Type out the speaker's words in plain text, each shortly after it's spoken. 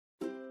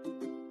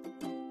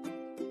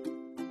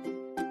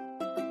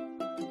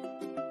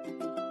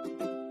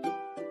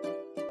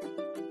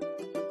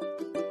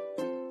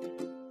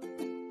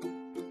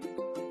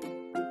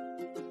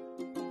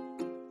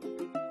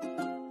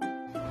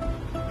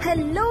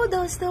Hello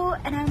dosto,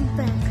 and I'm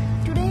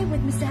back today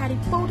with Mr. Harry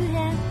Potter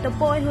here, the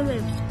boy who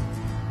lived.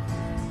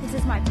 This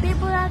is my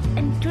paper art,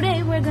 and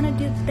today we're gonna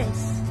do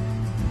this.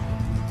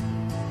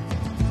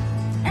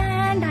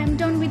 And I'm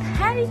done with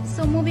Harry,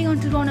 so moving on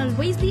to Ronald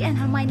Weasley and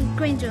Hermione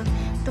Granger,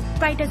 the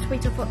brightest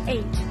witch of her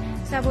age.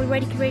 So I've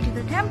already created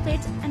the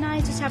templates, and I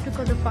just have to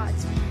cut the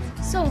parts.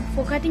 So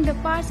for cutting the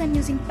parts, I'm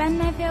using pen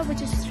knife here,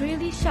 which is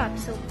really sharp,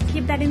 so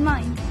keep that in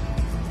mind.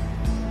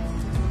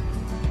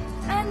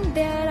 And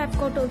there I've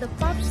got all the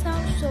parts now,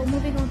 so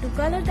moving on to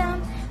color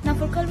them. Now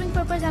for coloring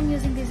purpose, I'm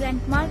using these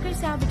ink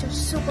markers here, which are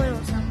super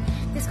awesome.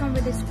 These come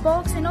with this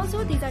box, and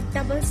also these are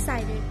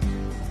double-sided.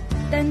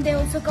 Then they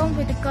also come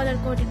with the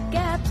color-coded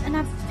caps, and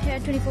I've here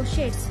 24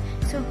 shades.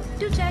 So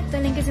do check, the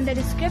link is in the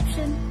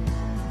description.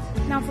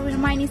 Now for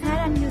Hermione's hair,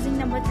 I'm using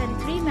number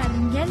 33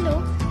 Maroon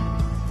Yellow.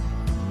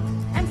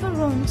 And for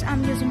Ron's,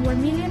 I'm using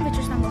Vermilion, which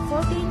is number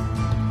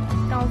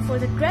 14. Now for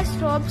the dress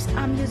robes,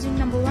 I'm using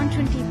number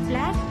 120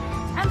 Black.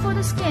 And for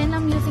the skin,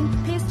 I'm using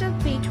Pastel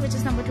Peach, which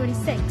is number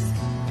 26.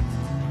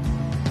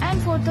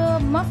 And for the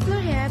muffler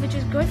hair, which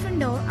is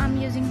Gryffindor, I'm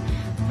using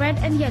red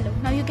and yellow.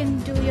 Now you can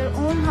do your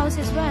own house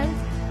as well.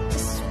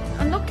 Just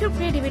unlock your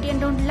creativity and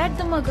don't let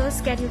the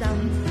muggers get you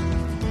down.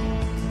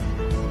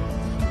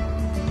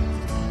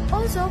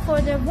 Also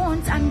for the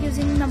wands, I'm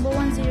using number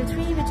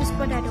 103, which is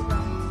Potato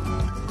Brown.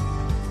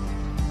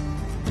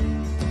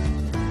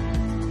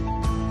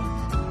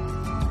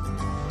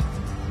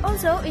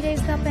 Also, it is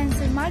the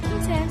pencil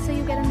markings here, so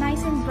you get a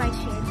nice and bright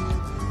shade.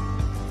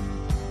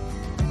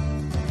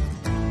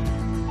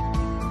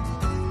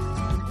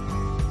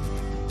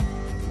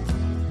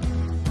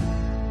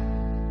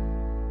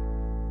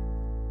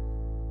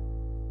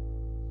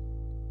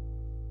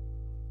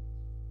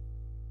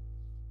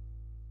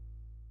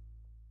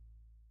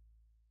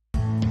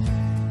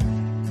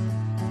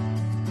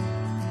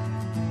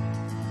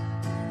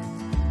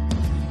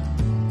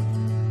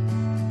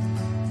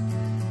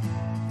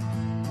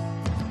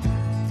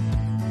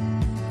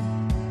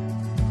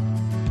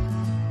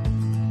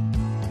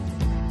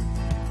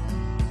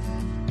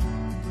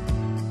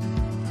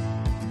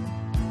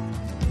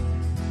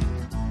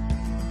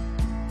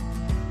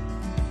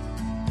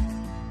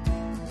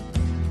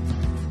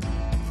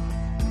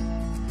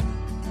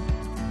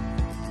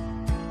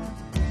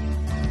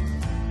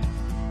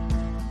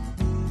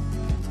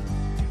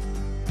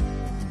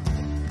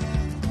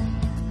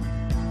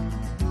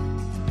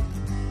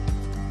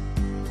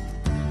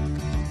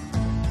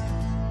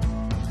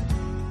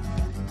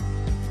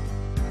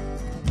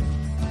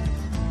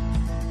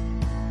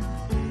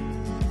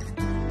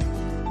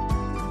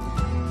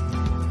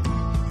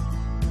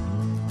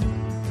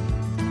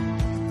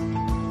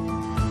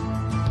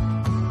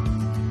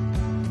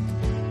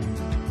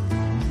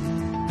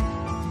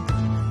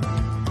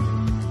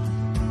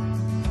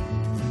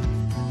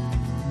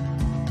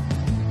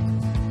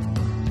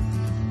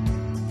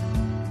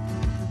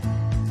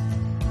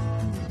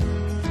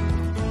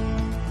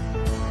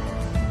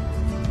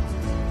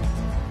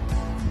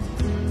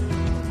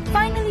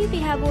 Finally, we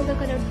have all the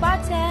colored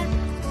parts here,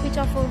 which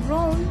are for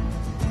Ron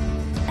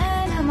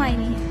and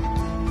Hermione.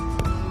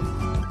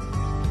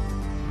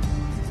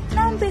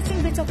 Now I'm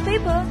pasting bits of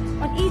paper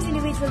on each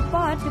individual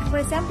part before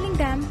assembling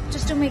them,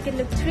 just to make it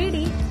look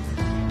 3D.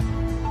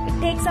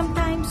 It takes some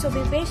time, so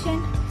be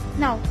patient.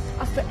 Now,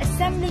 after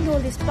assembling all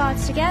these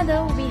parts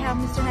together, we have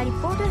Mr. Harry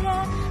Potter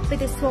here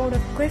with his sword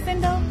of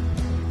Gryffindor.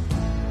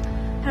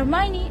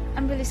 Hermione,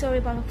 I'm really sorry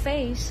about her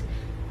face,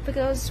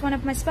 because one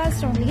of my spells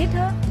strongly hit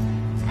her.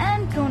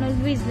 And Ronald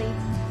Weasley.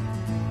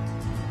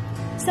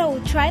 So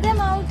try them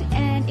out,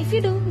 and if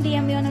you do,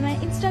 DM me on my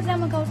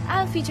Instagram account.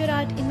 I'll feature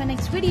art in my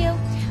next video.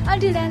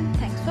 Until then,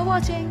 thanks for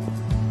watching.